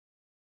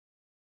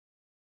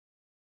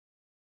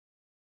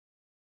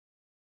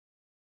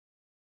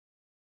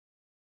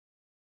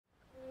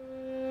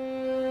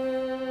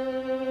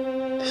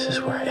is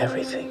where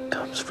everything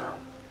comes from.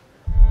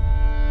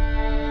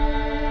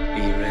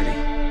 Are you ready?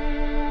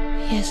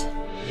 Yes.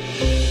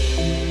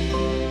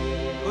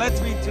 Let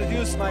me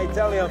introduce my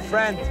Italian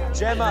friend,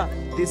 Gemma.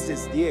 This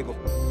is Diego.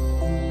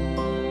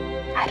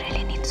 I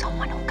really need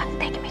someone who can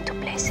take me to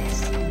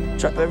places.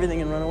 Drop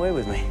everything and run away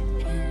with me.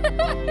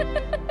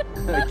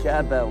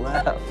 God, that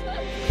laugh.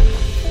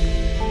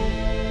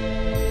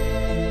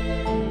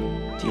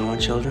 Do you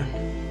want children?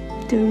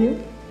 Do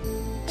you?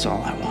 It's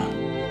all I want.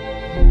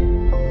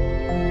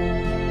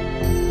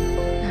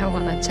 I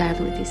want a child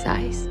with his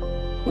eyes,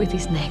 with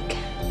his neck.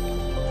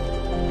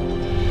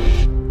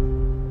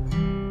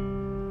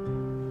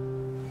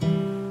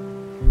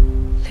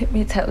 Let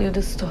me tell you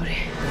the story.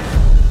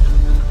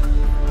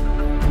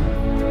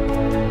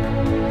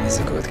 He's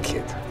a good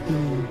kid.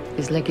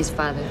 He's like his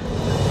father.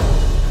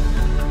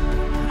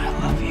 I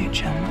love you,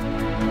 Gemma.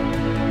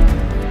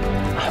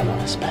 I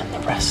want to spend the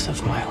rest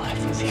of my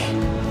life with you.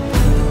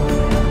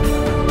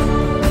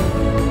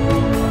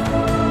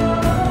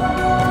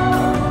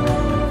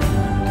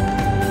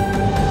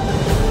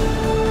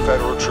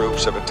 Federal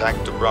troops have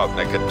attacked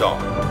Dubrovnik at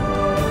dawn.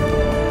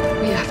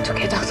 We have to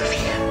get out of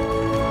here.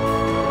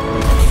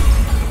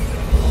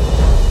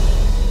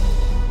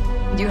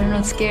 You're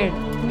not scared.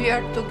 We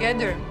are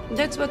together.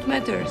 That's what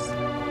matters.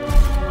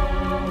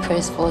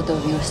 First photo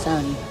of your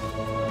son.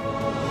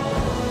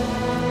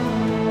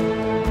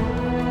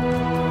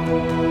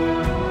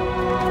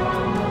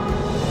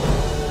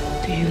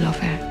 Do you love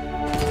her?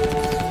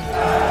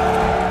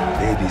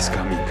 Baby's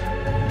coming.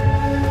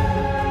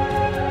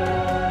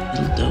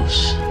 Little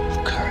dose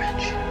of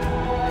courage.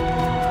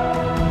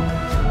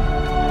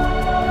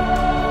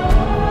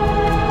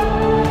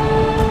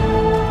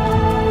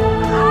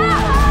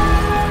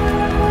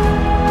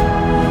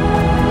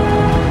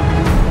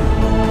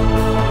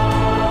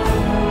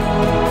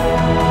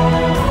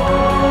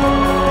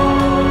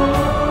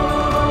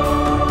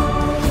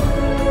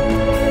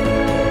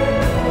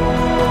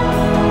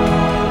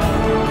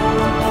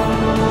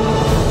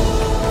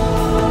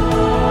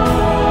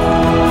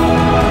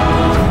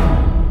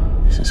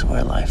 This is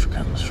where life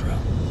comes from.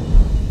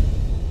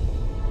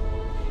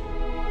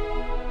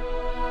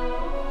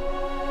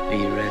 Are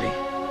you ready?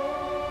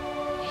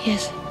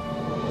 Yes.